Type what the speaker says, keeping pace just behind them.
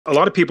A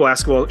lot of people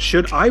ask, well,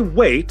 should I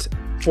wait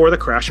for the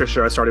crash or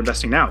should I start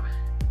investing now?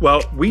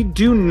 Well, we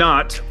do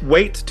not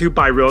wait to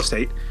buy real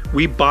estate.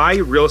 We buy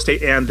real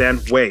estate and then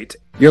wait.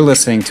 You're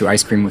listening to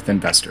Ice Cream with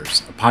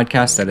Investors, a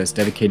podcast that is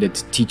dedicated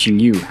to teaching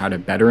you how to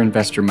better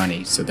invest your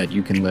money so that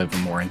you can live a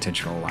more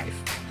intentional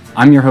life.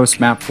 I'm your host,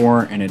 Matt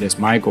Fore, and it is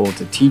my goal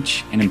to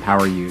teach and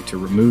empower you to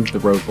remove the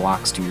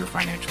roadblocks to your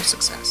financial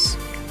success.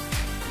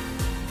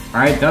 All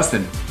right,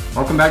 Dustin,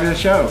 welcome back to the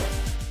show.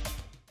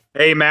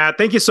 Hey, Matt,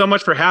 thank you so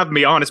much for having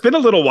me on. It's been a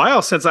little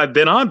while since I've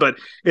been on, but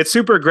it's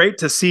super great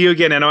to see you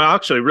again. And I'm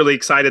actually really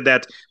excited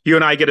that you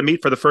and I get to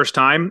meet for the first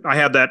time. I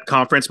had that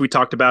conference we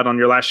talked about on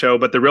your last show,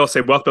 but the Real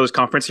Estate Wealth Builders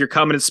Conference, you're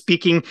coming and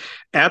speaking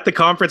at the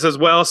conference as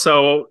well.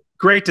 So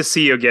great to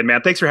see you again, man.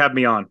 Thanks for having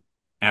me on.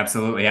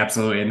 Absolutely,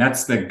 absolutely. And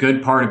that's the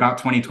good part about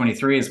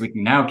 2023 is we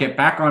can now get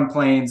back on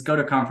planes, go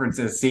to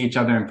conferences, see each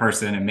other in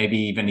person, and maybe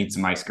even eat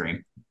some ice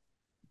cream.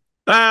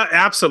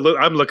 Absolutely.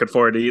 I'm looking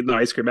forward to eating the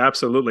ice cream.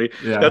 Absolutely.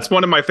 Yeah. That's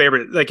one of my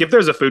favorite. Like if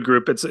there's a food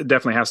group, it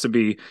definitely has to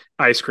be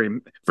ice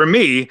cream. For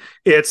me,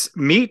 it's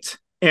meat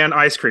and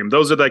ice cream.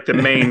 Those are like the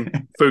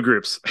main food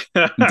groups.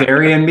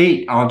 Dairy and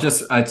meat.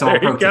 It's all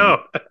there you protein.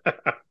 go.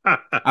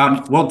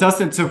 Well,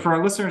 Dustin, so for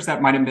our listeners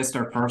that might have missed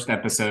our first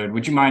episode,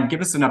 would you mind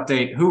give us an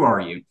update? Who are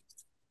you?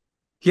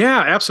 Yeah,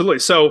 absolutely.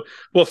 So,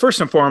 well, first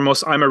and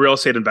foremost, I'm a real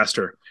estate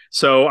investor.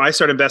 So I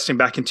started investing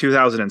back in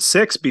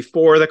 2006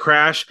 before the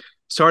crash.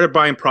 Started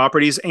buying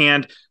properties,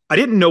 and I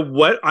didn't know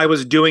what I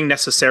was doing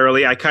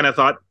necessarily. I kind of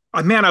thought,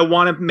 oh, man, I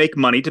want to make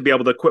money to be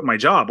able to quit my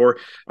job, or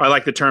I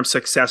like the term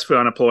successful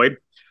unemployed.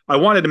 I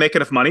wanted to make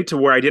enough money to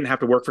where I didn't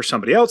have to work for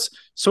somebody else.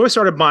 So I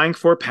started buying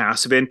for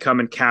passive income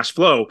and cash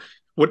flow.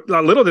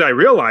 Little did I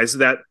realize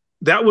that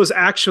that was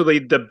actually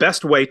the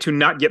best way to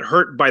not get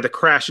hurt by the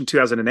crash in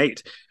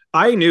 2008.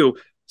 I knew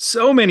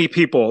so many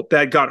people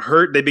that got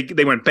hurt.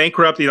 They went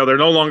bankrupt. They're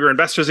no longer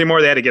investors anymore.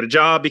 They had to get a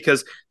job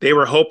because they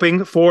were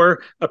hoping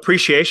for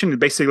appreciation,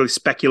 basically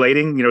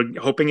speculating,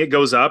 hoping it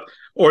goes up,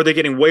 or they're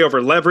getting way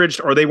over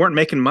leveraged, or they weren't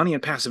making money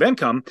in passive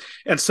income.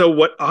 And so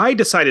what I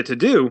decided to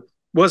do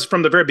was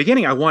from the very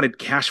beginning, I wanted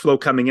cash flow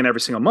coming in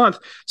every single month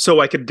so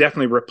I could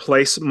definitely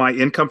replace my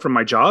income from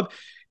my job.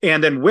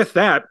 And then with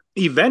that,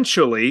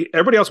 eventually,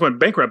 everybody else went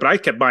bankrupt, but I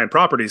kept buying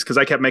properties because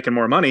I kept making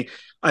more money.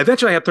 I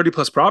had 30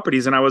 plus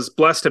properties, and I was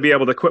blessed to be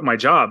able to quit my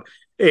job.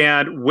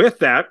 And with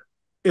that,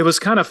 it was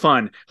kind of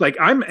fun. Like,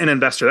 I'm an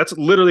investor. That's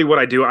literally what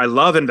I do. I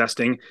love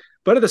investing.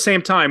 But at the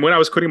same time, when I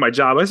was quitting my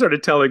job, I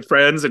started telling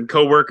friends and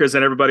coworkers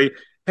and everybody,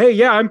 hey,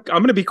 yeah, I'm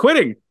going to be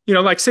quitting,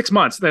 like 6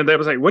 months. And they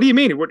was like, what do you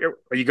mean?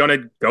 Are you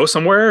going to go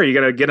somewhere? Are you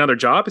going to get another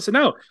job? I said,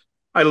 no.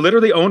 I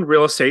literally own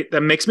real estate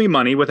that makes me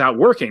money without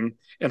working.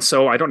 And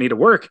so I don't need to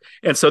work.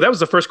 And so that was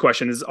the first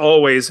question, is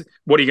always,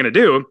 what are you going to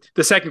do?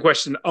 The second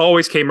question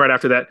always came right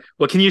after that.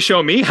 Well, can you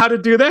show me how to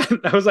do that?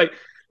 I was like,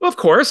 well, of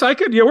course I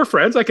could. We're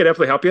friends. I could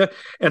definitely help you.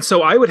 And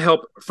so I would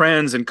help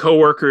friends and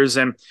coworkers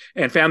and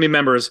family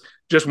members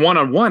just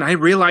one-on-one. I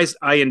realized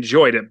I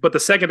enjoyed it. But the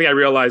second thing I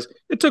realized,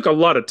 it took a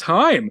lot of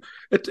time.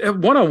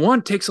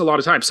 One-on-one takes a lot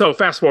of time. So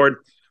fast forward,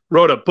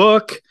 wrote a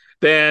book,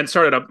 then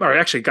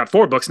actually got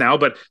 4 books now,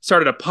 but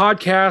started a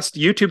podcast,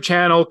 YouTube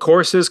channel,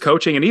 courses,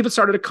 coaching, and even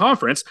started a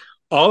conference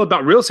all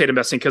about real estate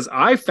investing, because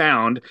I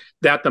found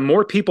that the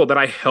more people that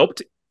I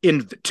helped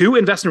to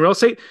invest in real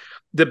estate,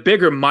 the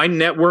bigger my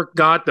network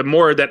got, the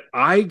more that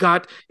I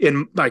got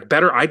in,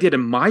 better I did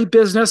in my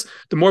business,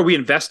 the more we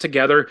invest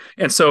together.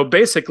 And so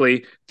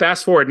basically,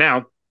 fast forward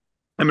now,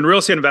 I'm a real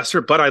estate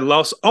investor, but I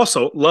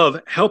also love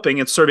helping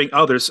and serving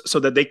others so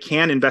that they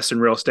can invest in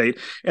real estate.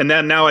 And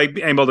then now I'm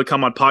able to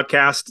come on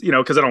podcasts,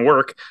 because I don't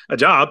work a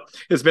job.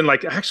 It's been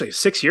actually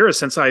 6 years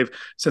since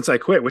I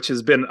quit, which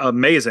has been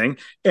amazing.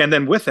 And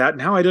then with that,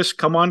 now I just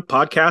come on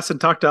podcasts and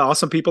talk to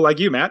awesome people like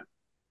you, Matt.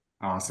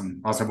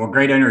 Awesome. Well,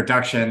 great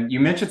introduction. You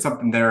mentioned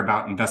something there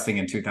about investing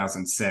in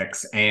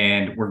 2006,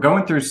 and we're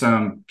going through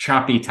some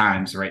choppy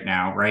times right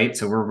now, right?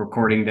 So we're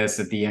recording this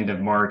at the end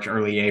of March,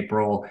 early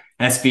April.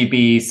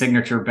 SVB,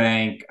 Signature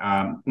Bank,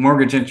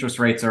 mortgage interest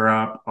rates are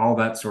up, all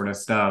that sort of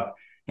stuff.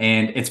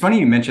 And it's funny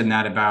you mentioned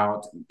that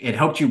about it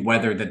helped you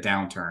weather the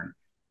downturn,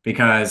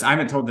 because I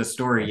haven't told this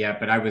story yet,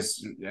 but I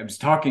was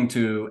talking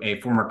to a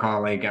former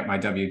colleague at my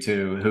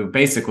W-2 who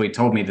basically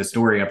told me the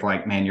story of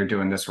man, you're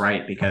doing this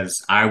right,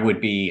 because I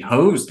would be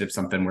hosed if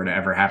something were to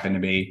ever happen to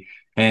me.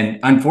 And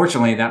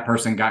unfortunately, that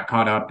person got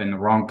caught up in the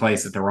wrong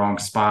place at the wrong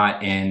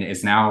spot and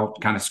is now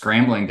kind of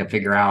scrambling to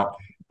figure out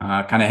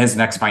kind of his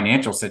next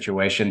financial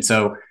situation.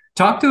 So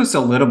talk to us a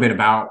little bit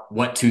about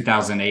what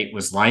 2008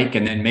 was like,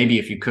 and then maybe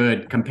if you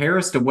could compare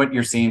us to what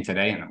you're seeing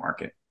today in the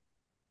market.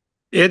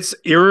 It's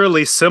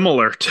eerily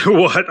similar to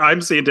what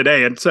I'm seeing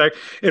today. And so,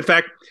 in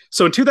fact,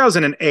 in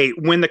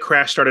 2008, when the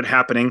crash started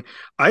happening,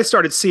 I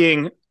started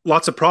seeing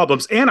lots of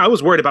problems. And I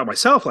was worried about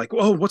myself,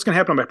 what's going to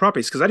happen on my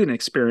properties? Because I didn't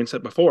experience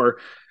it before.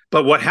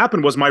 But what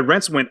happened was my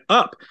rents went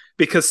up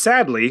because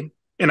sadly,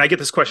 and I get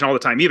this question all the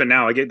time, even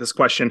now I get this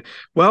question,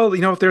 well,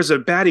 if there's a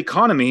bad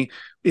economy,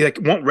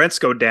 won't rents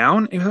go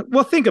down?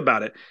 Well, think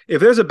about it.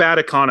 If there's a bad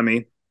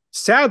economy,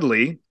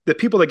 Sadly, the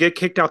people that get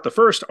kicked out the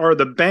first are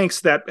the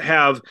banks that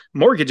have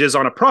mortgages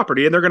on a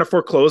property, and they're going to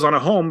foreclose on a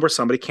home where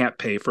somebody can't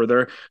pay for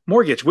their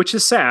mortgage, which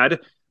is sad.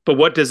 But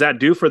what does that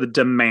do for the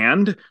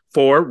demand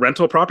for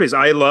rental properties?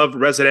 I love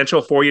residential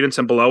 4 units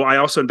and below. I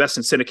also invest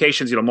in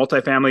syndications,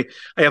 multifamily.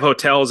 I have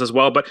hotels as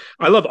well, but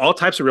I love all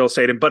types of real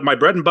estate. But my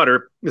bread and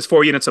butter is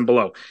 4 units and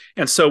below.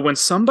 And so when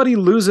somebody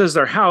loses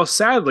their house,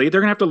 sadly,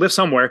 they're going to have to live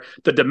somewhere.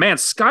 The demand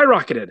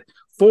skyrocketed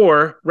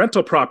for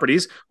rental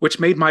properties, which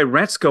made my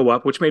rents go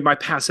up, which made my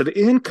passive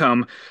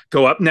income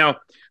go up. Now,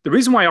 the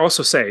reason why I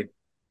also say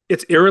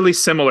it's eerily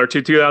similar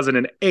to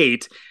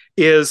 2008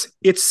 is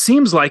it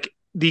seems like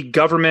the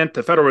government,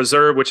 the Federal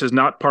Reserve, which is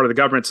not part of the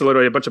government, it's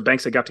literally a bunch of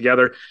banks that got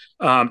together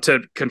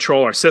to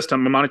control our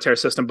system, a monetary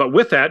system. But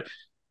with that,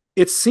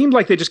 it seemed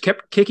like they just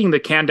kept kicking the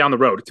can down the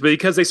road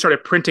because they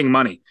started printing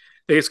money.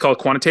 It's called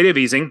quantitative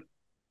easing.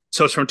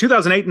 So it's from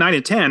 2008, 9,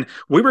 and 10,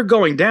 we were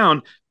going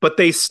down, but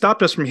they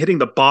stopped us from hitting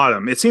the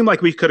bottom. It seemed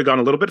like we could have gone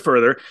a little bit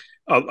further,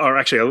 or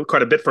actually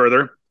quite a bit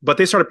further, but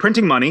they started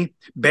printing money,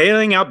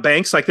 bailing out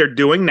banks like they're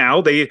doing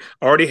now. They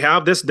already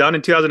have this done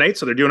in 2008,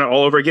 so they're doing it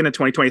all over again in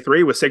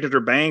 2023 with Signature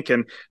Bank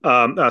and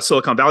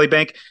Silicon Valley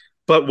Bank.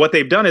 But what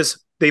they've done is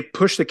they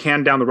pushed the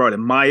can down the road,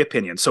 in my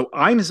opinion. So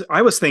I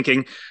was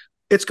thinking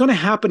it's going to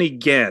happen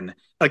again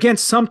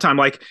sometime,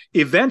 like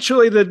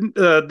eventually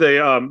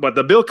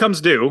the bill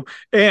comes due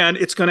and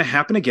it's going to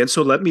happen again.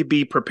 So let me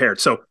be prepared.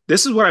 So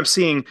this is what I'm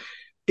seeing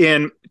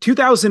in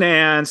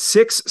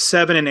 2006,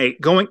 7, and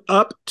 8, going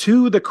up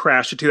to the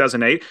crash of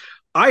 2008.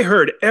 I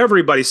heard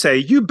everybody say,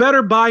 you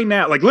better buy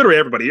now. Like literally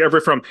everybody,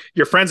 from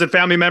your friends and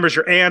family members,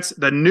 your aunts,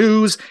 the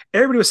news,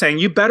 everybody was saying,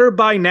 you better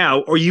buy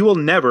now or you will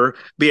never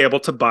be able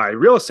to buy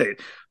real estate.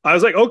 I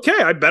was like,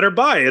 okay, I better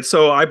buy it.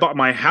 So I bought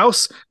my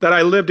house that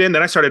I lived in.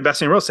 Then I started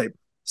investing in real estate.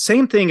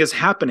 Same thing is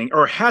happening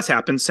or has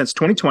happened since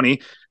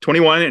 2020,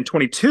 21, and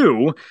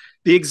 22.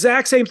 The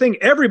exact same thing.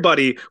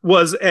 Everybody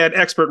was an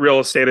expert real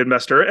estate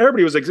investor.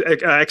 Everybody was an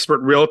expert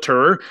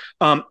realtor.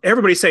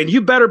 Everybody's saying,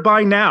 you better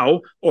buy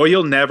now or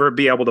you'll never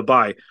be able to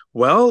buy.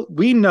 Well,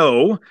 we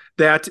know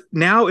that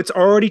now it's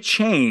already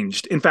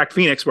changed. In fact,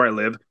 Phoenix, where I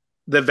live,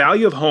 the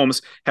value of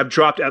homes have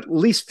dropped at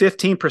least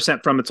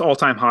 15% from its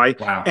all-time high.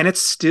 Wow. And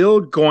it's still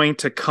going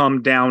to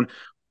come down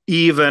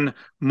even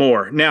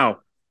more. Now,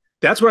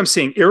 that's what I'm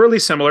seeing. Eerily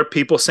similar,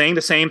 people saying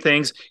the same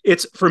things.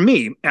 It's for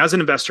me as an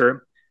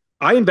investor,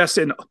 I invest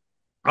in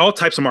all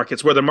types of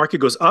markets, where the market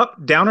goes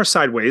up, down, or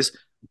sideways.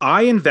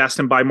 I invest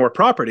and buy more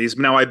properties.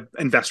 Now I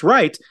invest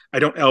right. I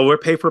don't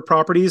overpay for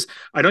properties.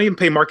 I don't even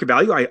pay market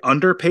value. I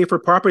underpay for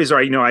properties, or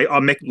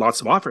I'll make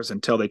lots of offers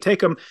until they take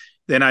them.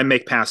 Then I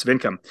make passive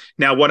income.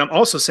 Now, what I'm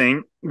also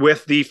saying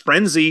with the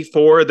frenzy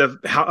for the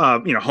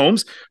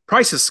homes,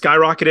 prices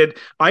skyrocketed.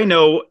 I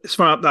know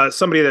from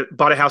somebody that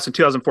bought a house in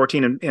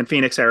 2014 in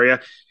Phoenix area.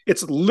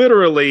 It's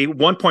literally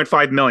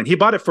 1.5 million. He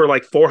bought it for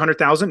like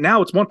 400,000.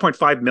 Now it's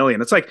 1.5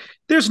 million. It's like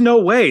there's no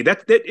way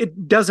that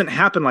it doesn't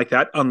happen like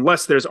that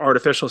unless there's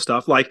artificial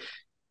stuff like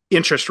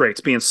interest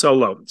rates being so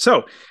low.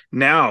 So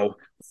now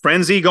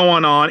frenzy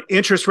going on,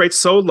 interest rates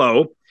so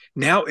low.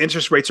 Now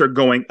interest rates are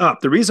going up.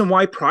 The reason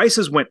why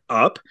prices went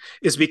up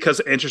is because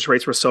interest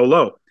rates were so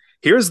low.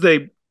 Here's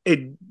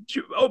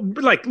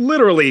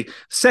literally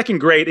second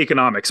grade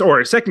economics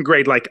or second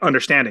grade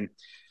understanding.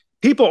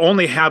 People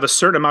only have a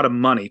certain amount of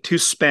money to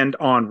spend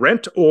on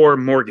rent or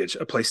mortgage,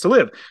 a place to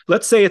live.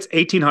 Let's say it's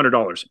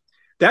 $1,800.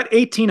 That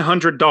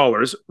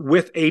 $1,800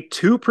 with a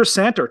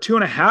 2% or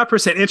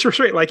 2.5% interest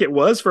rate like it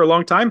was for a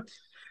long time,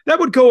 that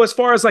would go as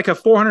far as like a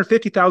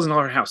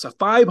 $450,000 house, a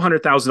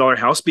 $500,000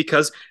 house,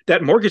 because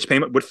that mortgage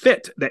payment would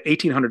fit. That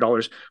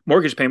 $1,800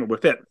 mortgage payment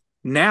would fit.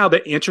 Now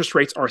the interest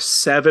rates are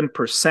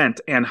 7%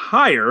 and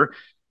higher.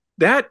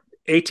 That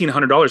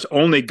 $1,800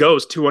 only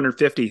goes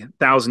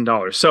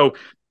 $250,000. So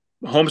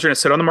homes are going to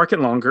sit on the market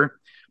longer.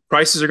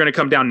 Prices are going to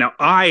come down. Now,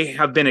 I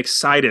have been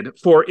excited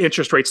for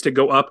interest rates to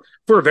go up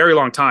for a very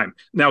long time.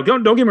 Now,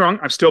 don't get me wrong.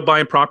 I'm still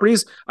buying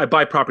properties. I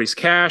buy properties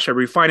cash. I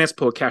refinance,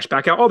 pull cash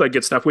back out, all that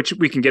good stuff, which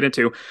we can get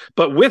into.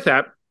 But with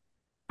that,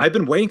 I've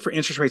been waiting for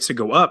interest rates to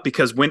go up,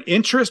 because when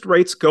interest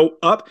rates go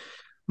up,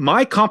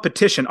 my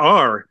competition,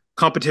 our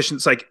competition,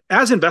 it's like,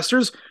 as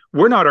investors,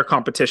 we're not our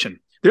competition.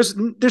 There's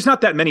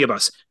not that many of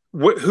us.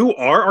 Who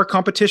are our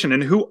competition,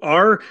 and who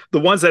are the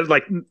ones that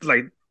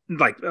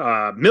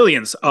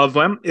millions of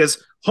them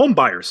is home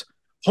buyers.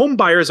 Home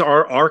buyers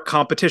are our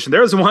competition.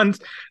 They're the ones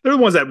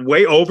that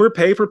way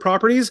overpay for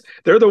properties.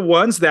 They're the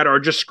ones that are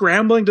just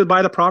scrambling to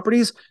buy the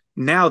properties.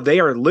 Now they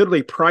are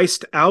literally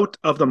priced out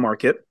of the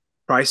market.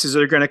 Prices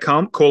are going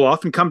to cool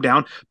off and come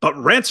down, but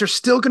rents are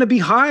still going to be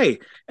high,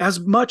 as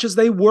much as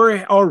they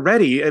were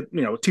already at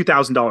 $2,000,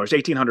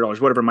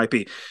 $1,800, whatever it might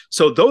be.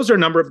 So those are a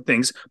number of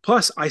things.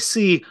 Plus, I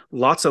see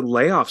lots of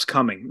layoffs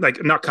coming,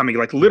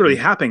 literally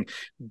happening.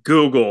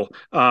 Google,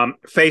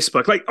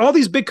 Facebook, like all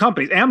these big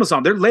companies,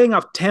 Amazon, they're laying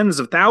off tens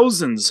of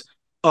thousands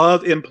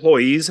of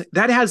employees.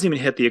 That hasn't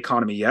even hit the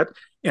economy yet.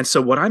 And so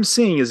what I'm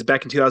seeing is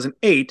back in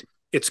 2008.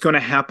 It's going to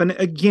happen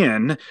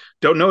again.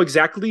 Don't know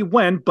exactly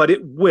when, but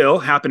it will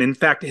happen. In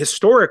fact,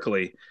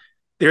 historically,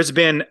 there's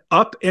been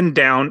up and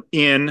down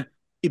in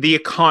the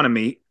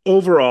economy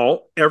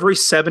overall every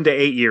 7 to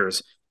 8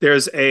 years.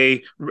 There's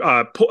a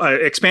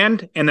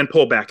expand and then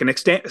pull back, and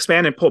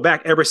expand and pull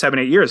back every 7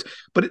 8 years.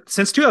 But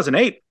since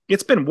 2008,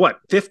 it's been what,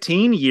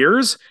 15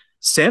 years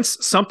since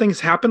something's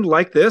happened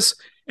like this.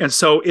 And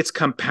so it's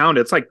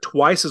compounded. It's like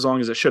twice as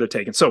long as it should have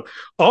taken. So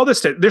all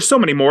this, there's so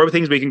many more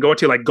things we can go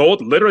into. Like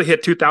gold literally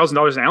hit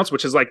 $2,000 an ounce,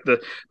 which is like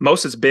the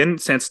most it's been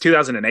since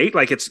 2008.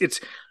 Like it's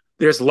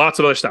there's lots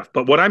of other stuff.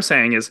 But what I'm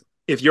saying is,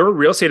 if you're a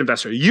real estate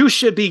investor, you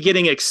should be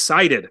getting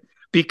excited,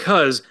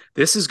 because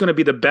this is going to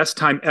be the best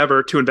time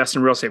ever to invest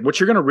in real estate. What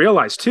you're going to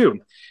realize too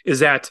is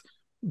that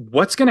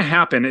what's going to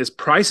happen is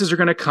prices are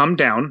going to come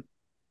down.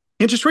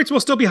 Interest rates will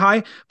still be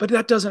high, but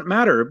that doesn't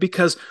matter,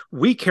 because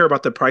we care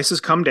about the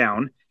prices come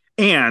down.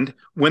 And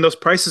when those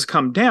prices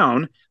come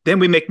down, then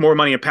we make more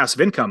money in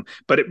passive income.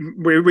 But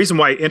the reason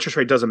why interest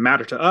rate doesn't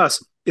matter to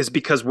us is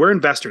because we're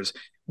investors.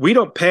 We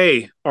don't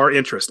pay our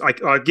interest.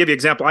 I'll give you an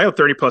example. I have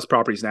 30 plus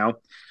properties now.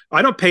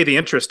 I don't pay the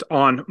interest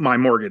on my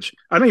mortgage.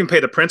 I don't even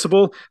pay the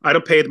principal. I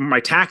don't pay my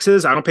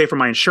taxes. I don't pay for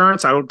my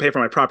insurance. I don't pay for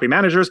my property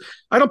managers.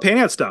 I don't pay any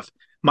of that stuff.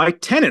 My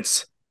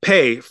tenants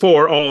pay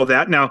for all of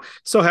that. Now,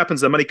 so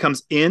happens the money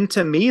comes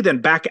into me,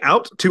 then back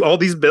out to all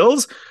these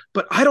bills,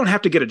 but I don't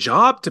have to get a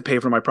job to pay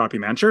for my property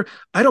manager.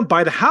 I don't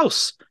buy the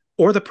house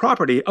or the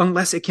property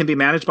unless it can be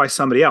managed by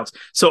somebody else.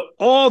 So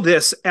all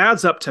this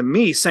adds up to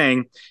me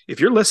saying, if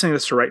you're listening to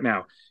this right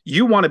now,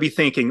 you want to be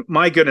thinking,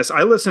 my goodness,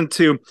 I listen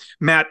to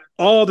Matt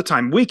all the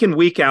time, week in,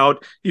 week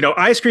out.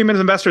 Ice Cream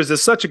Investors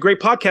is such a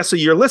great podcast. So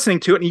you're listening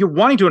to it and you're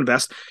wanting to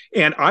invest.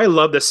 And I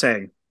love this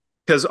saying,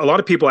 because a lot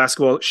of people ask,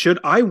 well, should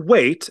I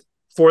wait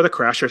for the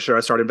crash or should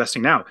I start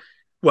investing now?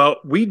 Well,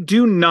 we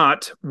do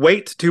not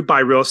wait to buy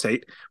real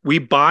estate. We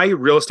buy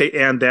real estate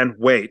and then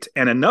wait.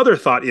 And another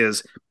thought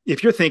is,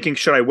 if you're thinking,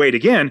 should I wait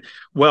again?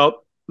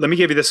 Well, let me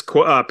give you this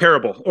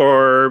parable,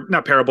 or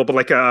not parable, but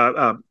like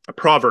a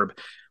proverb.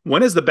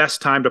 When is the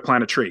best time to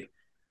plant a tree?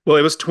 Well,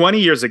 it was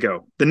 20 years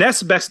ago. The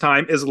next best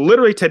time is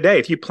literally today.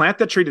 If you plant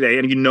that tree today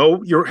and you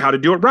know how to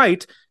do it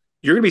right,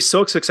 you're going to be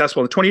so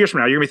successful. And 20 years from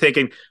now, you're going to be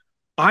thinking,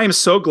 I am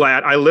so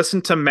glad I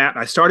listened to Matt.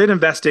 I started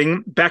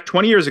investing back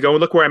 20 years ago,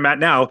 and look where I'm at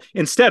now,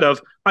 instead of,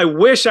 I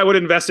wish I would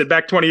have invested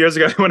back 20 years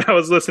ago when I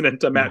was listening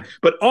to Matt.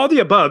 But all the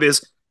above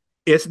this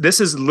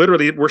is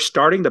literally, we're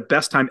starting the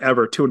best time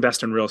ever to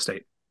invest in real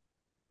estate.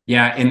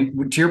 Yeah.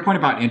 And to your point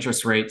about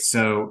interest rates,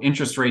 so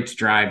interest rates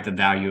drive the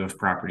value of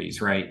properties,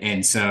 right?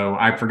 And so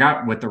I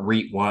forgot what the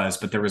REIT was,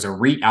 but there was a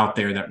REIT out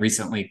there that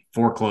recently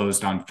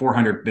foreclosed on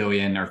 $400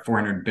 billion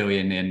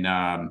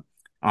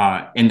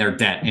in their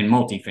debt in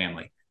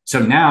multifamily. So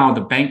now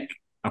the bank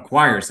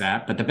acquires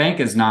that, but the bank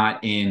is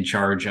not in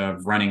charge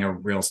of running a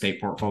real estate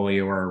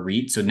portfolio or a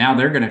REIT. So now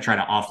they're going to try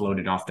to offload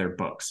it off their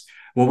books.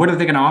 Well, what are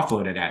they going to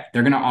offload it at?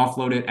 They're going to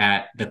offload it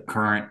at the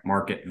current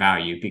market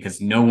value,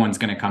 because no one's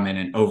going to come in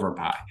and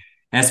overbuy.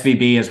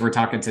 SVB, as we're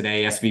talking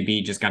today,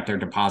 SVB just got their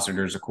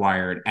depositors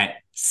acquired at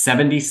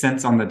 70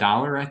 cents on the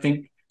dollar, I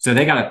think. So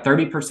they got a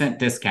 30%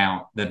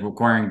 discount that the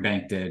acquiring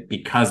bank did,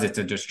 because it's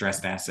a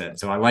distressed asset.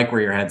 So I like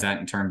where your head's at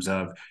in terms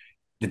of,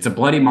 it's a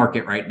bloody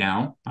market right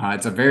now.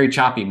 It's a very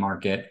choppy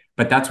market,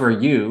 but that's where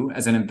you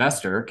as an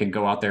investor can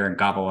go out there and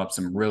gobble up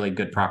some really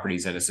good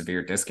properties at a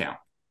severe discount.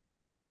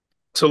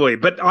 Absolutely.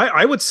 But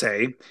I would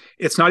say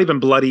it's not even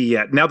bloody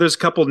yet. Now there's a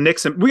couple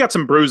nicks and we got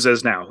some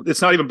bruises now.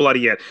 It's not even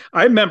bloody yet.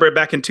 I remember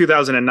back in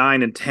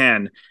 2009 and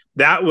 10,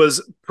 that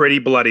was pretty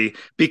bloody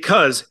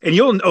because, and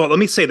let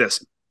me say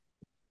this.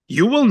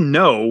 You will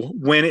know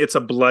when it's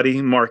a bloody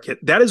market.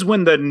 That is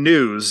when the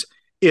news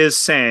is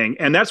saying,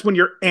 and that's when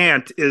your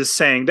aunt is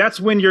saying, that's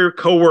when your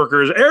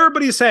coworkers,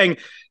 everybody's saying,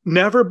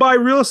 never buy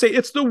real estate.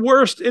 It's the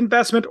worst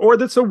investment, or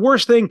that's the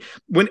worst thing.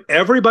 When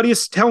everybody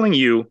is telling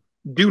you,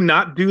 do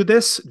not do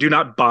this, do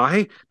not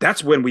buy,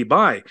 that's when we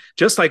buy.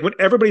 Just like when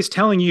everybody's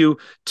telling you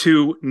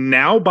to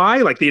now buy,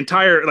 like the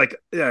entire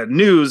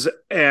news.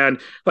 And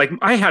like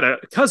I had a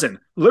cousin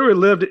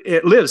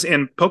literally lives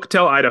in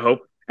Pocatello, Idaho.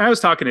 I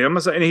was talking to him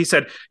and he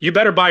said, you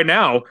better buy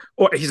now.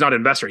 Or he's not an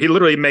investor. He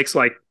literally makes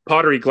like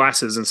pottery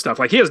glasses and stuff.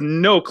 Like he has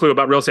no clue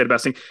about real estate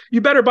investing. You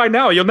better buy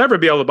now. You'll never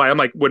be able to buy. I'm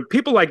like, when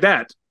people like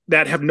that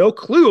have no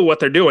clue what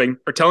they're doing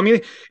are telling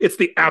me, it's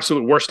the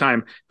absolute worst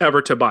time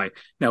ever to buy.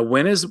 Now,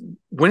 when is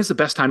the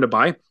best time to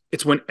buy?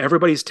 It's when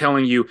everybody's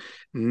telling you,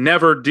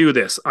 never do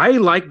this. I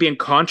like being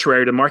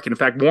contrary to market. In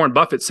fact, Warren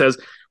Buffett says,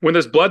 when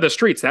there's blood in the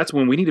streets, that's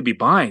when we need to be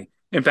buying.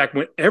 In fact,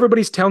 when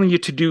everybody's telling you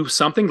to do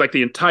something, like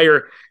the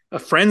entire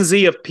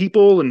frenzy of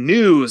people and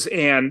news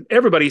and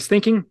everybody's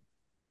thinking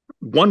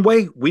one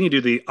way, we need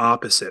to do the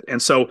opposite.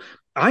 And so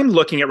I'm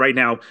looking at right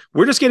now,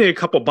 we're just getting a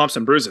couple bumps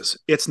and bruises.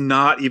 It's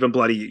not even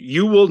bloody.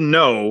 You will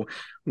know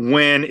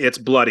when it's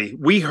bloody.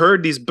 We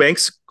heard these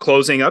banks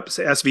closing up,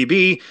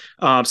 SVB,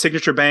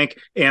 Signature Bank,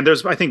 and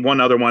there's, I think, one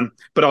other one,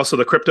 but also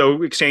the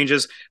crypto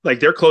exchanges, like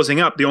they're closing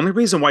up. The only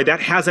reason why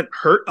that hasn't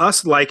hurt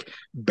us like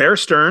Bear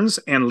Stearns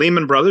and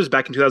Lehman Brothers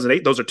back in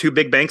 2008, those are two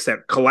big banks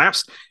that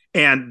collapsed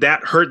and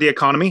that hurt the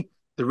economy.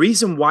 The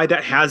reason why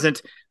that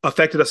hasn't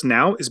affected us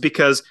now is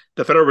because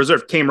the Federal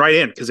Reserve came right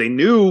in because they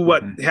knew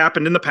what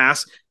happened in the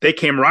past. They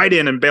came right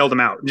in and bailed them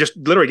out, just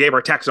literally gave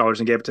our tax dollars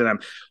and gave it to them.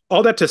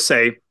 All that to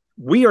say,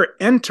 we are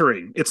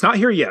entering, it's not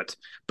here yet,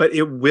 but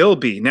it will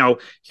be. Now,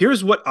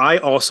 here's what I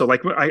also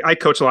like. I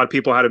coach a lot of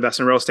people how to invest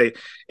in real estate.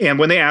 And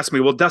when they ask me,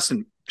 well,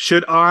 Dustin,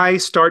 should I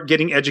start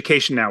getting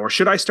education now? Or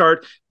should I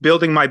start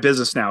building my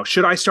business now?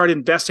 Should I start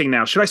investing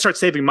now? Should I start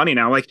saving money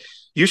now? Like,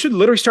 you should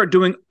literally start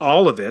doing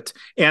all of it.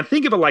 And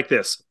think of it like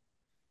this.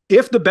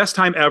 If the best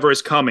time ever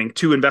is coming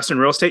to invest in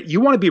real estate,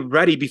 you want to be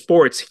ready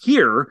before it's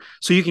here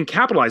so you can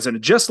capitalize on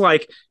it. Just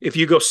like if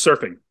you go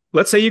surfing.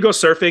 Let's say you go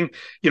surfing,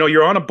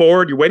 you're on a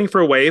board, you're waiting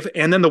for a wave,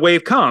 and then the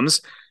wave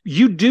comes.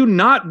 You do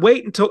not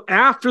wait until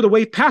after the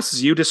wave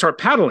passes you to start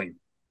paddling.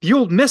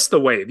 You'll miss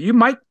the wave. You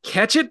might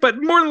catch it, but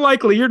more than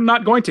likely you're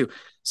not going to.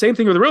 Same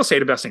thing with real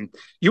estate investing.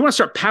 You want to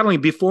start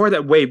paddling before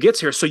that wave gets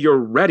here so you're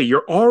ready.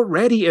 You're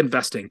already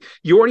investing.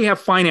 You already have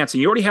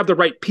financing. You already have the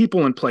right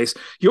people in place.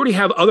 You already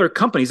have other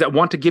companies that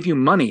want to give you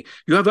money.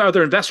 You have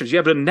other investors. You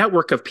have a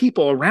network of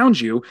people around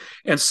you.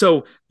 And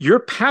so you're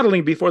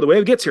paddling before the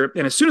wave gets here.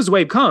 And as soon as the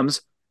wave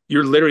comes,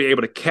 you're literally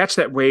able to catch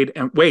that wave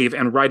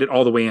and ride it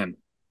all the way in.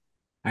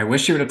 I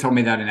wish you would have told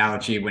me that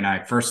analogy when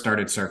I first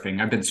started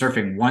surfing. I've been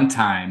surfing one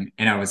time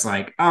and I was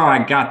like, oh,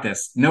 I got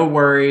this. No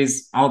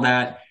worries, all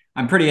that.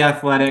 I'm pretty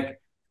athletic.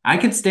 I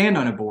could stand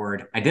on a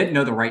board. I didn't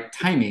know the right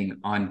timing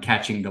on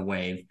catching the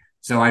wave.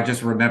 So I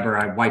just remember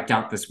I wiped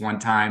out this one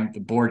time. The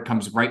board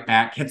comes right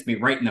back, hits me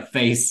right in the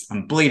face.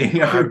 I'm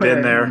bleeding everywhere. I've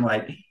been there. I'm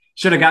like,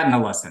 should have gotten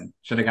a lesson.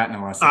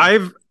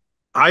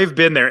 I've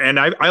been there, and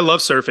I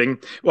love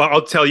surfing. Well,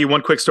 I'll tell you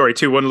one quick story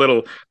too. One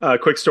little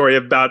quick story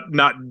about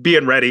not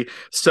being ready.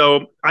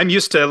 So I'm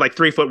used to like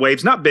 3 foot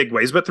waves, not big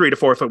waves, but 3 to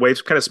 4 foot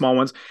waves, kind of small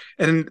ones.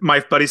 And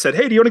my buddy said,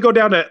 "Hey, do you want to go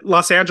down to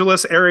Los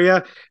Angeles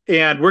area?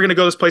 And we're going to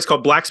go to this place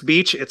called Black's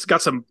Beach. It's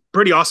got some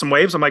pretty awesome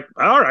waves." I'm like,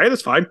 "All right,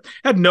 that's fine."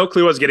 Had no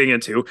clue what I was getting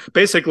into.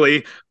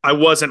 Basically, I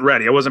wasn't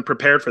ready. I wasn't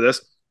prepared for this.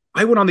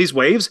 I went on these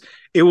waves.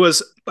 It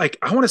was like,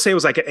 I want to say it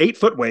was like an 8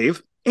 foot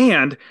wave.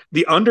 And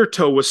the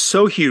undertow was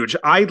so huge.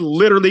 I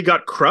literally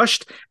got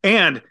crushed.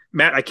 And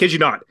Matt, I kid you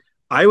not,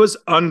 I was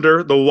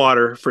under the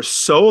water for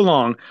so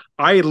long.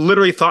 I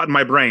literally thought in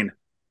my brain,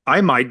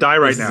 I might die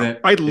right now.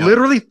 I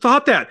literally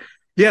thought that.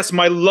 Yes,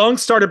 my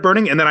lungs started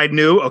burning. And then I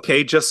knew,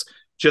 okay, just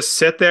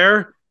sit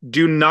there.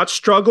 Do not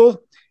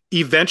struggle.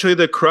 Eventually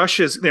the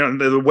crush is,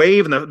 the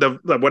wave and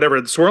the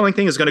whatever, the swirling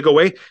thing is going to go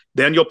away.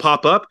 Then you'll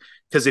pop up.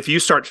 Because if you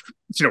start,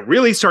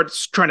 really start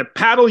trying to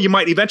paddle, you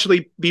might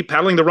eventually be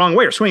paddling the wrong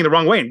way or swinging the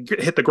wrong way and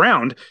hit the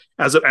ground.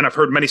 And I've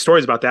heard many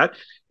stories about that,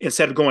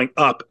 instead of going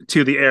up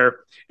to the air.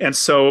 And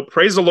so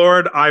praise the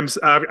Lord, I'm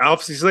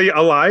obviously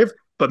alive.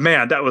 But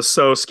man, that was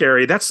so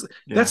scary. That's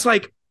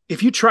like,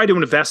 if you try to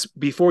invest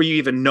before you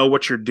even know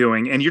what you're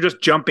doing and you're just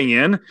jumping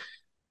in,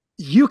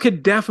 you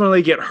could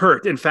definitely get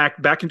hurt. In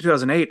fact, back in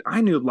 2008,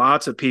 I knew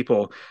lots of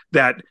people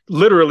that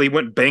literally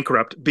went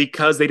bankrupt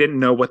because they didn't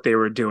know what they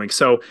were doing.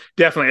 So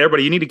definitely,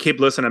 everybody, you need to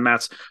keep listening to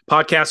Matt's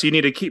podcast. You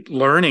need to keep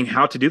learning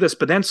how to do this,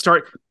 but then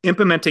start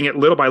implementing it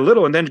little by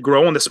little and then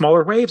grow on the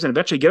smaller waves and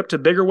eventually get up to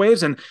bigger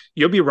waves, and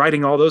you'll be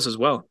riding all those as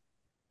well.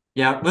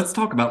 Yeah, let's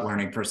talk about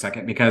learning for a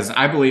second, because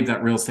I believe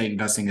that real estate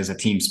investing is a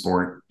team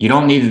sport. You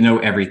don't need to know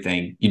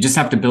everything. You just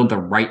have to build the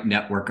right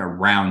network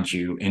around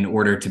you in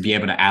order to be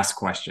able to ask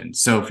questions.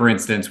 So for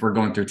instance, we're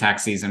going through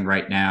tax season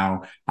right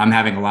now. I'm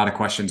having a lot of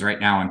questions right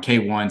now on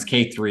K1s,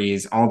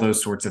 K3s, all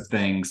those sorts of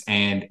things.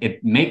 And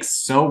it makes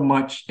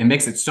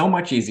it so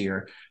much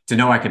easier to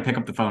know I could pick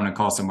up the phone and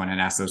call someone and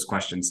ask those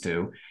questions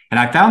to. And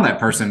I found that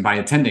person by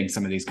attending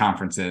some of these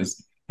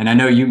conferences. And I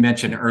know you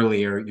mentioned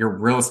earlier, your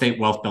real estate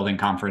wealth building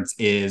conference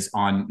is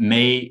on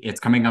May.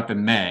 It's coming up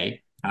in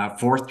May,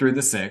 4th through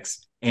the 6th.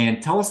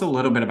 And tell us a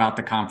little bit about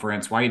the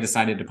conference, why you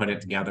decided to put it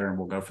together, and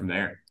we'll go from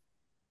there.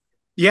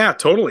 Yeah,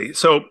 totally.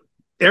 So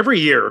every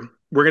year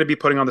we're going to be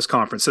putting on this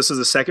conference. This is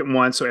the second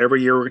one. So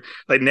every year,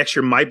 like next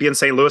year might be in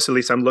St. Louis, at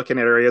least I'm looking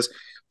at areas,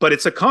 but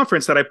it's a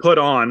conference that I put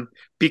on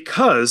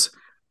because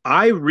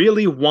I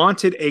really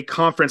wanted a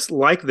conference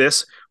like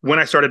this when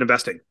I started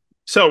investing.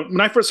 So when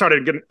I first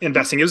started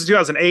investing, it was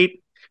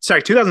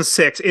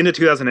 2006 into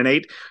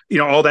 2008,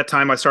 all that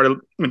time I started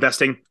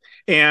investing,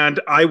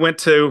 and I went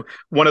to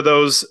one of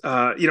those,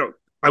 I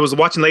was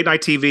watching late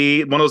night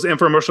TV. One of those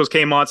infomercials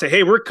came on, say,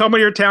 "Hey, we're coming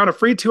to your town, a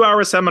free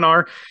 2-hour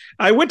seminar."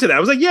 I went to that. I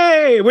was like,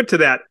 yay, I went to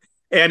that.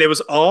 And it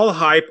was all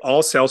hype,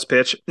 all sales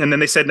pitch. And then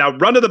they said, "Now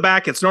run to the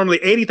back. It's normally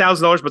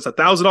 $80,000, but it's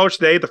 $1,000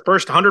 today. The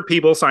first 100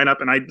 people sign up."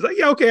 And I was like,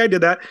 yeah, okay, I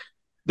did that.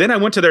 Then I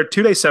went to their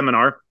 2-day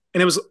seminar,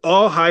 and it was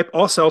all hype,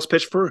 all sales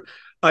pitch for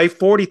a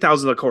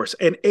 $40,000 course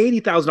and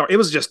 $80,000. It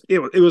was just, it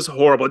was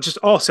horrible. Just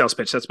all sales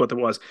pitch. That's what it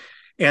was.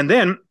 And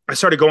then I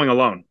started going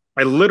alone.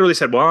 I literally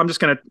said, well, I'm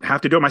just going to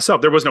have to do it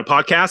myself. There was no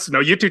podcast, no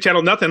YouTube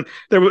channel, nothing.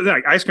 There was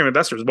like Ice Cream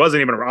Investors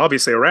wasn't even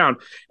obviously around.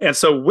 And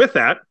so with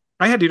that,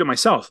 I had to do it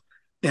myself.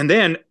 And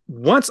then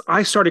once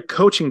I started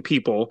coaching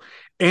people,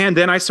 and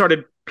then I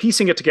started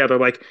piecing it together,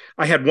 like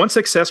I had one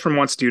success from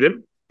one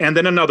student, and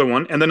then another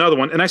one, and then another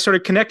one. And I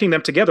started connecting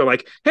them together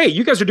like, hey,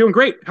 you guys are doing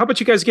great. How about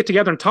you guys get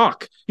together and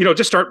talk?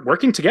 Just start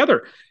working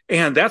together.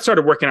 And that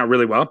started working out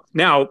really well.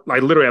 Now, I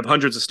literally have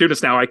hundreds of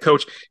students now. I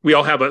coach. We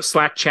all have a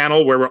Slack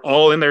channel where we're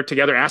all in there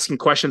together, asking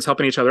questions,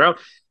 helping each other out.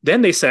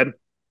 Then they said,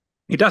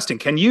 hey, Dustin,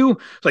 can you,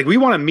 we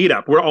want to meet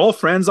up. We're all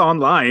friends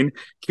online.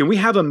 Can we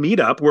have a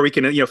meetup where we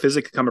can,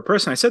 physically come in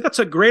person? I said, that's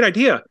a great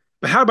idea.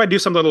 But how do I do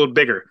something a little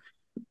bigger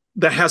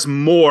that has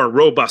more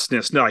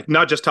robustness?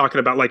 Not just talking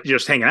about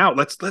just hanging out.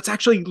 Let's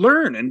actually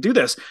learn and do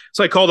this.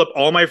 So I called up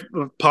all my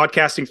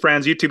podcasting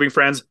friends, YouTubing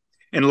friends.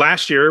 And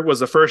last year was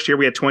the first year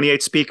we had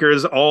 28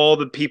 speakers. All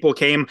the people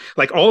came,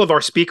 all of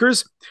our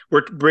speakers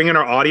were bringing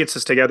our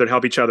audiences together to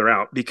help each other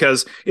out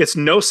because it's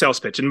no sales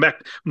pitch. In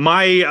fact,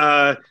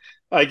 my,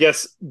 I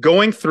guess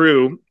going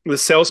through the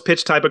sales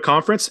pitch type of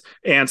conference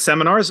and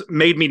seminars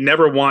made me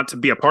never want to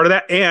be a part of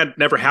that and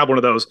never have one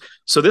of those.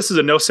 So this is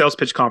a no sales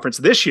pitch conference.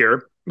 This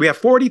year, we have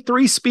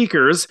 43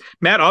 speakers.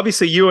 Matt,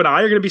 obviously you and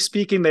I are going to be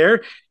speaking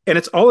there. And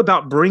it's all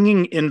about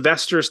bringing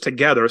investors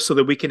together so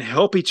that we can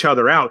help each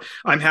other out.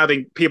 I'm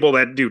having people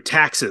that do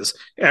taxes,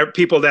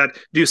 people that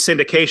do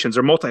syndications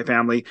or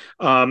multifamily,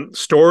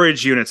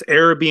 storage units,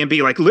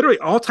 Airbnb, literally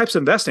all types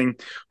of investing.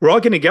 We're all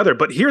getting together.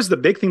 But here's the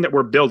big thing that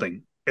we're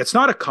building. It's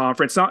not a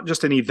conference, not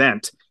just an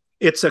event.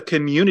 It's a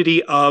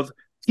community of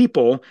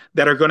people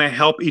that are going to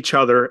help each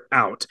other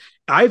out.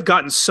 I've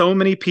gotten so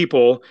many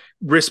people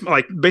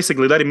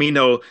basically letting me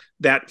know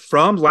that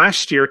from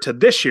last year to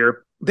this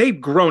year, they've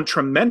grown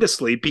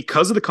tremendously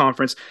because of the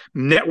conference,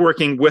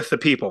 networking with the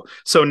people.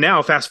 So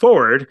now fast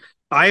forward,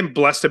 I'm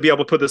blessed to be able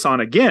to put this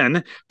on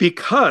again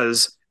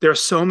because there are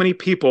so many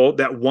people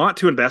that want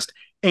to invest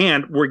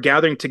and we're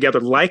gathering together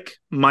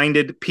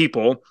like-minded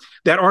people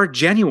that are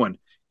genuine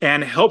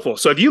and helpful.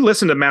 So if you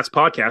listen to Matt's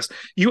podcast,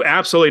 you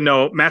absolutely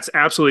know Matt's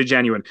absolutely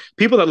genuine.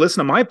 People that listen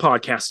to my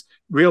podcast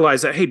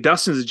realize that, hey,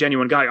 Dustin's a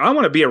genuine guy. I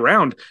want to be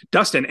around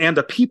Dustin and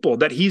the people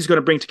that he's going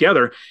to bring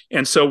together.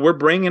 And so we're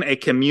bringing a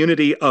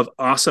community of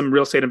awesome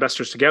real estate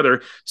investors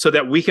together so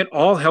that we can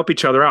all help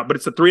each other out. But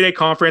it's a 3-day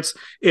conference.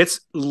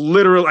 It's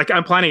literally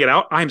I'm planning it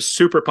out. I'm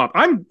super pumped.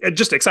 I'm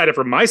just excited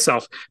for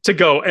myself to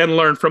go and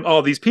learn from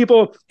all these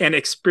people and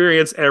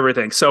experience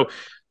everything. So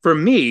for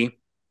me,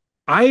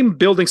 I'm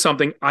building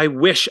something I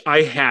wish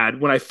I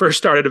had when I first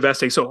started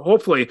investing. So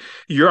hopefully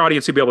your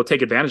audience will be able to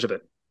take advantage of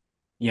it.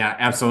 Yeah,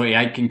 absolutely.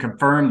 I can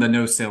confirm the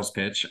no sales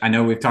pitch. I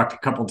know we've talked a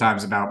couple of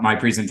times about my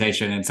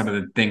presentation and some of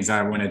the things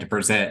I wanted to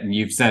present. And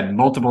you've said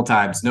multiple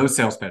times, no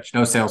sales pitch,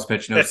 no sales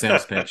pitch, no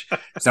sales pitch.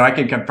 So I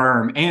can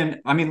confirm. And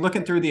I mean,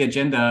 looking through the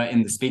agenda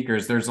in the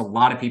speakers, there's a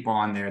lot of people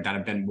on there that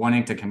have been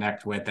wanting to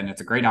connect with. And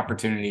it's a great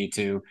opportunity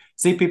to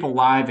see people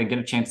live and get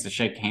a chance to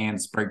shake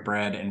hands, break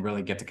bread, and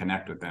really get to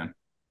connect with them.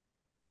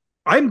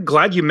 I'm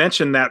glad you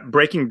mentioned that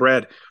breaking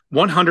bread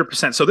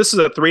 100%. So this is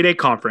a 3-day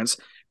conference.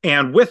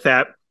 And with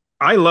that,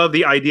 I love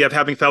the idea of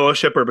having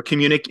fellowship or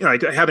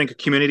having a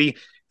community,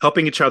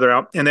 helping each other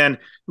out, and then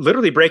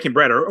literally breaking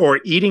bread or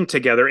eating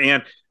together.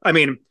 And I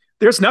mean,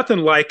 there's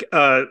nothing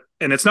and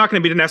it's not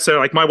going to be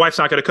necessarily my wife's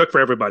not going to cook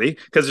for everybody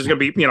because there's going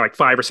to be,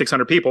 500 or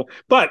 600 people,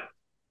 but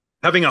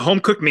having a home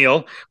cooked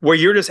meal where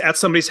you're just at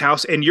somebody's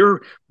house and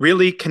you're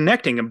really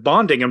connecting and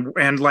bonding and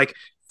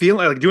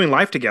feeling like doing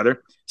life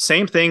together.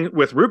 Same thing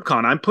with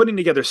REWBCON. I'm putting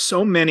together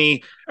so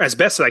many, as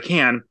best as I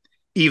can,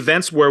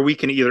 events where we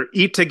can either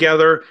eat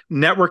together,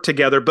 network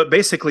together, but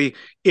basically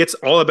it's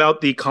all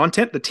about the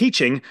content, the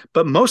teaching,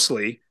 but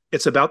mostly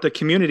it's about the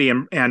community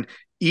and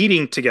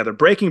eating together,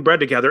 breaking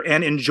bread together,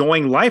 and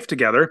enjoying life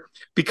together.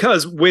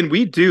 Because when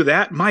we do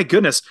that, my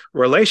goodness,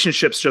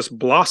 relationships just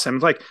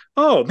blossom.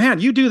 Oh man,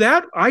 you do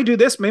that, I do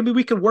this, maybe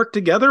we can work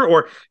together.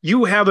 Or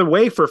you have a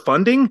way for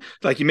funding,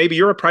 maybe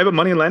you're a private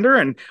money lender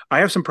and I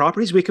have some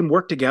properties, we can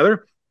work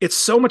together. It's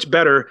so much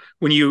better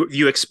when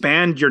you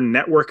expand your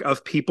network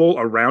of people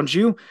around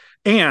you,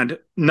 and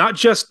not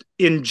just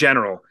in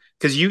general,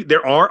 because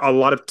there are a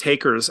lot of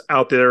takers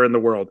out there in the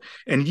world.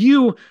 And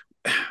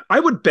I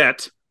would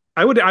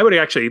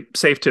actually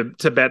safe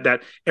to bet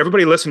that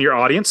everybody listen to your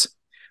audience.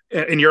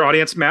 In your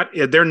audience, Matt,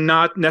 they're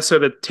not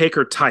necessarily the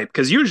taker type,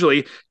 because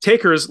usually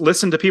takers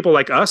listen to people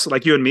like us,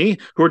 like you and me,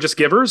 who are just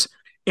givers,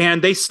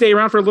 and they stay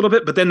around for a little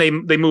bit, but then they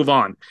move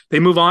on.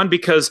 They move on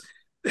because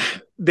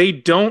they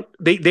don't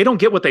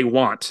get what they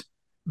want.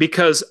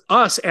 Because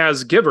us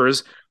as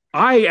givers,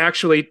 I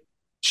actually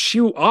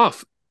shoo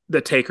off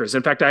the takers.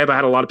 In fact, I have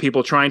had a lot of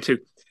people I'm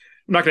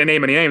not going to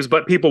name any names,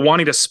 but people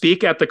wanting to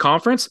speak at the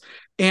conference,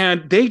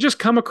 and they just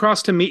come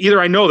across to me. Either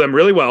I know them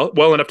really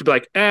well enough to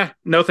be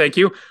no, thank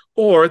you.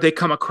 Or they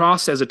come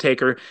across as a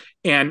taker,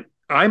 and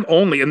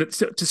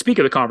to speak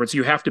at the conference,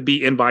 you have to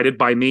be invited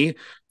by me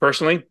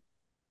personally.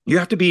 You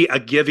have to be a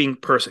giving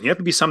person. You have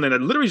to be something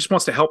that literally just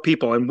wants to help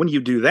people. And when you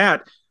do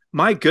that,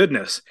 my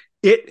goodness,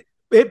 it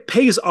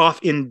pays off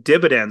in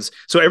dividends.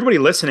 So everybody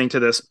listening to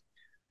this,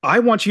 I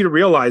want you to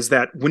realize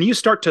that when you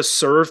start to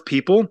serve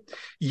people,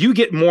 you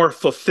get more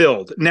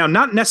fulfilled. Now,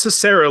 not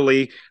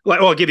necessarily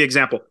I'll give you an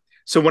example.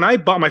 So when I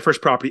bought my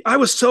first property, I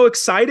was so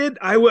excited.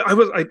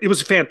 It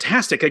was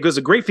fantastic. It was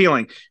a great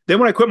feeling. Then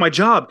when I quit my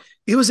job,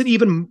 it was an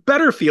even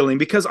better feeling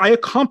because I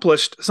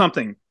accomplished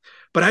something.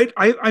 But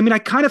I mean, I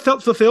kind of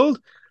felt fulfilled,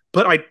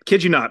 but I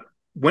kid you not,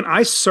 when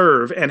I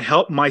serve and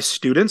help my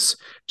students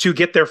to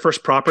get their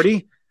first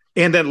property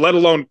and then let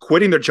alone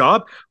quitting their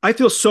job, I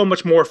feel so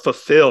much more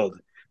fulfilled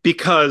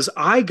because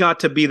I got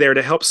to be there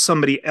to help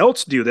somebody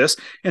else do this.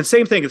 And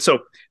same thing. So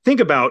think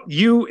about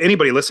you,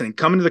 anybody listening,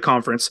 coming to the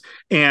conference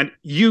and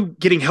you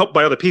getting helped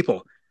by other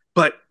people.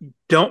 But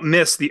don't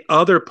miss the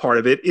other part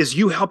of it is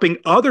you helping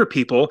other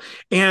people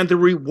and the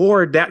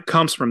reward that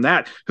comes from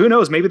that. Who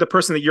knows, maybe the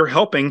person that you're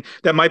helping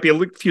that might be a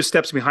few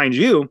steps behind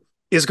you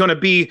is going to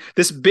be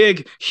this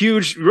big,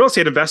 huge real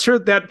estate investor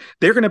that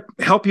they're going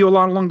to help you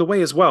along the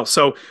way as well.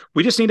 So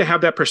we just need to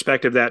have that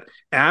perspective that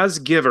as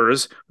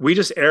givers, we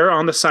just err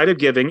on the side of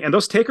giving. And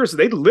those takers,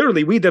 they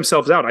literally weed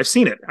themselves out. I've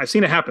seen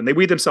it happen. They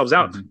weed themselves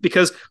out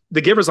because the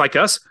givers like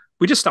us,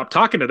 we just stop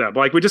talking to them.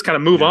 Like we just kind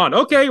of move on.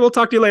 Okay, we'll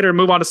talk to you later and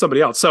move on to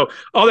somebody else. So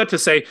all that to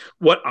say,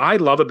 what I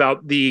love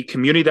about the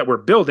community that we're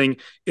building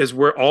is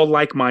we're all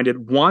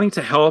like-minded, wanting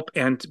to help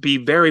and to be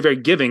very, very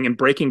giving and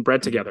breaking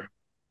bread together.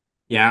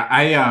 Yeah,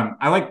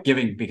 I like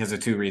giving because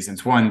of two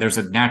reasons. One, there's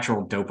a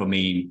natural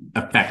dopamine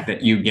effect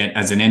that you get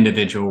as an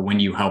individual when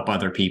you help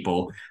other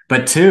people.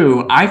 But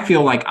two, I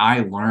feel like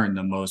I learn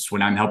the most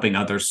when I'm helping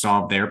others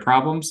solve their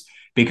problems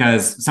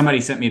because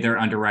somebody sent me their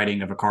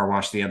underwriting of a car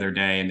wash the other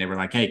day and they were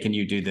like, hey, can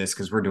you do this?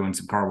 Because we're doing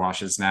some car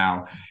washes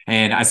now.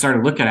 And I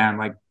started looking at it, I'm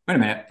like, wait a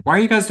minute, why are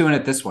you guys doing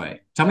it this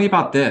way? Tell me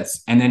about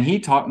this. And then he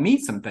taught me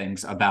some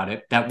things about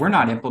it that we're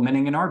not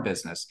implementing in our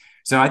business.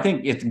 So I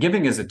think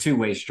giving is a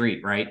two-way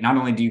street, right? Not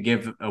only do you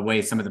give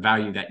away some of the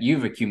value that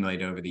you've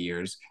accumulated over the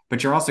years,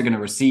 but you're also going to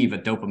receive a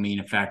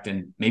dopamine effect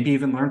and maybe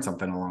even learn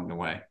something along the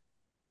way.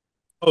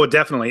 Oh,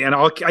 definitely. And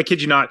I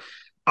kid you not,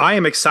 I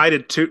am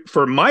excited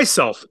for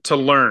myself to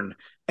learn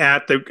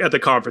at the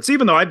conference,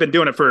 even though I've been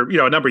doing it for,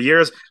 a number of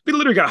years. We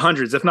literally got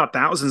hundreds, if not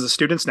thousands of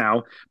students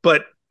now,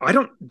 but I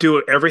don't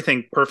do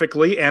everything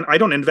perfectly and I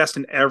don't invest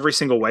in every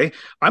single way.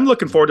 I'm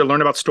looking forward to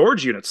learn about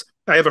storage units.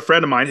 I have a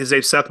friend of mine, his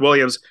name's Seth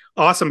Williams,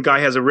 awesome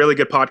guy, has a really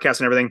good podcast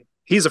and everything.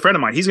 He's a friend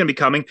of mine. He's going to be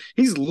coming.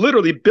 He's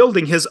literally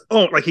building his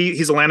own, like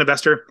he's a land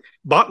investor,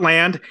 bought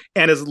land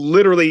and is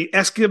literally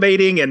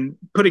excavating and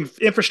putting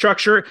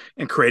infrastructure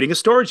and creating a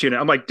storage unit.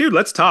 I'm like, dude,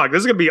 let's talk.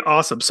 This is going to be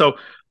awesome. So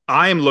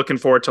I'm looking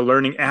forward to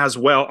learning as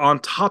well on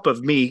top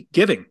of me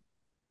giving.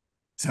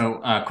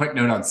 So quick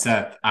note on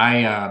Seth.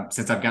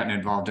 Since I've gotten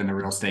involved in the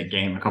real estate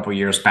game a couple of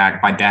years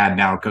back, my dad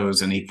now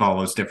goes and he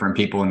follows different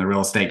people in the real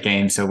estate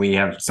game. So we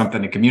have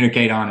something to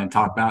communicate on and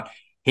talk about.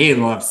 He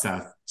loves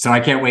Seth. So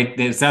I can't wait.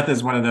 Seth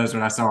is one of those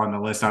when I saw on the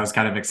list, I was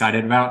kind of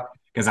excited about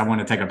because I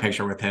want to take a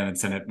picture with him and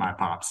send it to my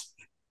pops.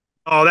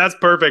 Oh, that's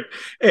perfect.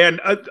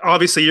 And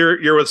obviously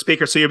you're with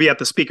speaker, so you'll be at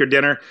the speaker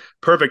dinner.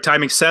 Perfect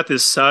timing. Seth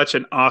is such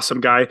an awesome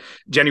guy.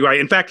 Genuine.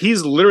 In fact,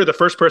 he's literally the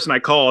first person I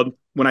called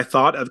when I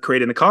thought of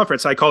creating the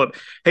conference. I called him,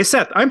 hey,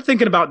 Seth, I'm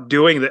thinking about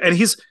doing that. And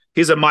he's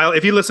a mild,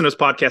 if you listen to his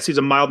podcast, he's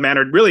a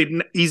mild-mannered, really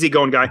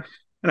easygoing guy.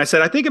 And I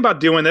said, I think about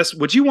doing this.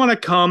 Would you want to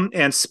come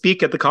and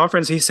speak at the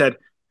conference? He said,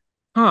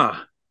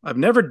 I've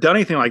never done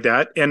anything like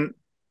that. And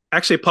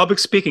actually public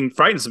speaking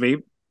frightens me.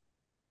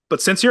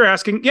 But since you're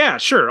asking, yeah,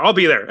 sure, I'll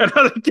be there. And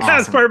I was like, yeah,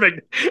 that's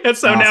perfect. And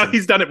so now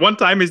he's done it one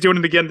time. He's doing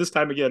it again, this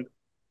time again.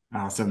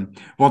 Awesome.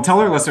 Well, tell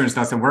our listeners,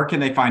 Dustin, where can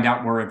they find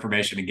out more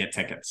information and get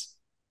tickets?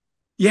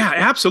 Yeah,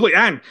 absolutely.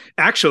 And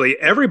actually,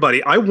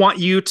 everybody, I want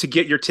you to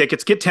get your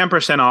tickets, get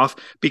 10% off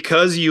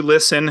because you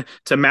listen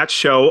to Matt's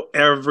show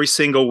every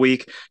single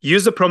week.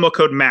 Use the promo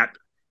code MATT.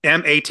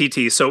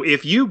 MATT. So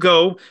if you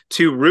go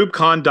to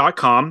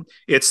REWBCON.com,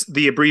 it's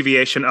the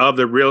abbreviation of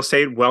the Real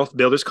Estate Wealth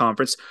Builders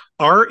Conference,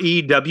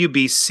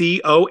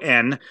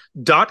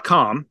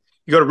 REWBCON.com.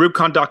 You go to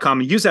REWBCON.com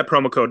and use the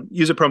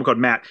promo code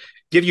MATT,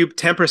 give you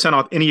 10%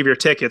 off any of your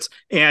tickets.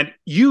 And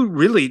you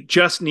really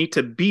just need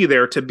to be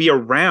there to be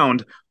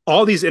around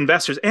all these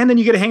investors. And then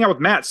you get to hang out with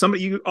Matt,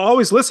 somebody you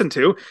always listen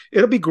to.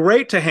 It'll be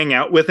great to hang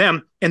out with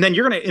them. And then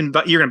you're going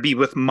to be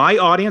with my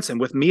audience and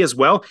with me as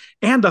well.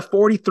 And the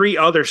 43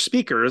 other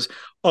speakers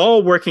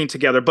all working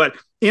together. But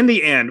in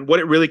the end, what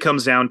it really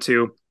comes down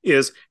to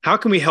is how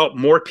can we help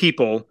more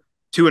people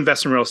to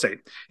invest in real estate?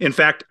 In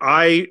fact,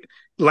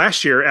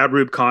 last year at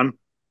REWBCON,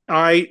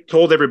 I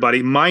told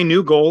everybody my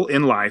new goal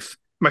in life,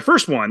 my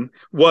first one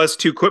was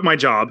to quit my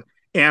job.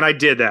 And I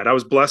did that. I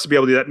was blessed to be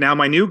able to do that. Now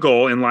my new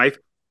goal in life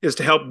is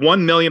to help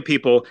 1 million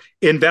people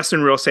invest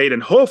in real estate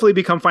and hopefully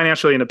become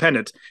financially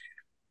independent.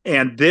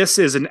 And this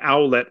is an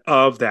outlet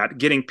of that,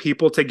 getting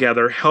people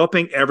together,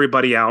 helping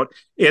everybody out.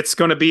 It's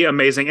going to be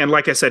amazing. And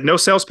like I said, no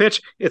sales pitch.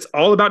 It's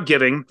all about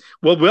giving.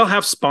 Well, we'll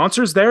have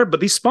sponsors there, but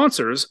these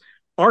sponsors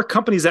are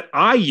companies that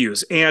I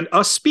use and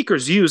us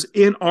speakers use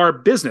in our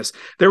business.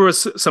 There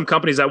was some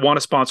companies that want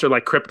to sponsor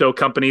like crypto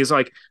companies,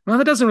 like, well,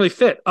 that doesn't really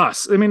fit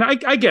us. I mean,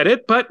 I get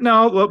it, but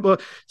no.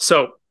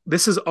 So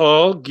this is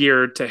all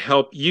geared to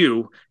help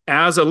you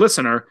as a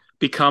listener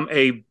become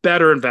a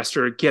better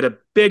investor, get a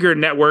bigger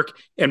network,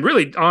 and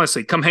really,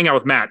 honestly, come hang out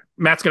with Matt.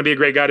 Matt's going to be a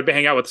great guy to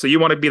hang out with. So you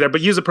want to be there, but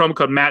use the promo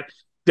code Matt.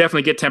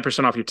 Definitely get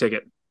 10% off your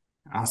ticket.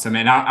 Awesome.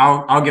 And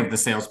I'll give the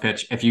sales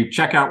pitch. If you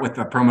check out with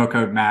the promo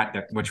code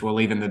Matt, which we'll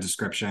leave in the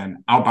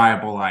description, I'll buy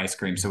a bowl of ice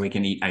cream so we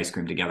can eat ice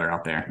cream together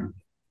out there.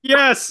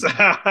 Yes.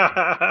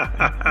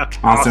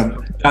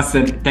 Awesome.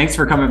 Dustin, thanks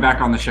for coming back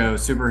on the show.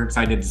 Super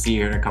excited to see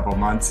you in a couple of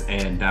months.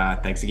 And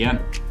thanks again.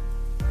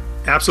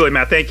 Absolutely,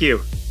 Matt. Thank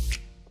you.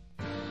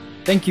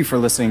 Thank you for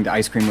listening to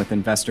Ice Cream with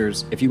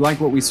Investors. If you like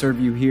what we serve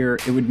you here,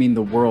 it would mean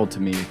the world to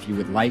me if you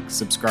would like,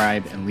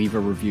 subscribe, and leave a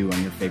review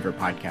on your favorite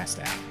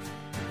podcast app.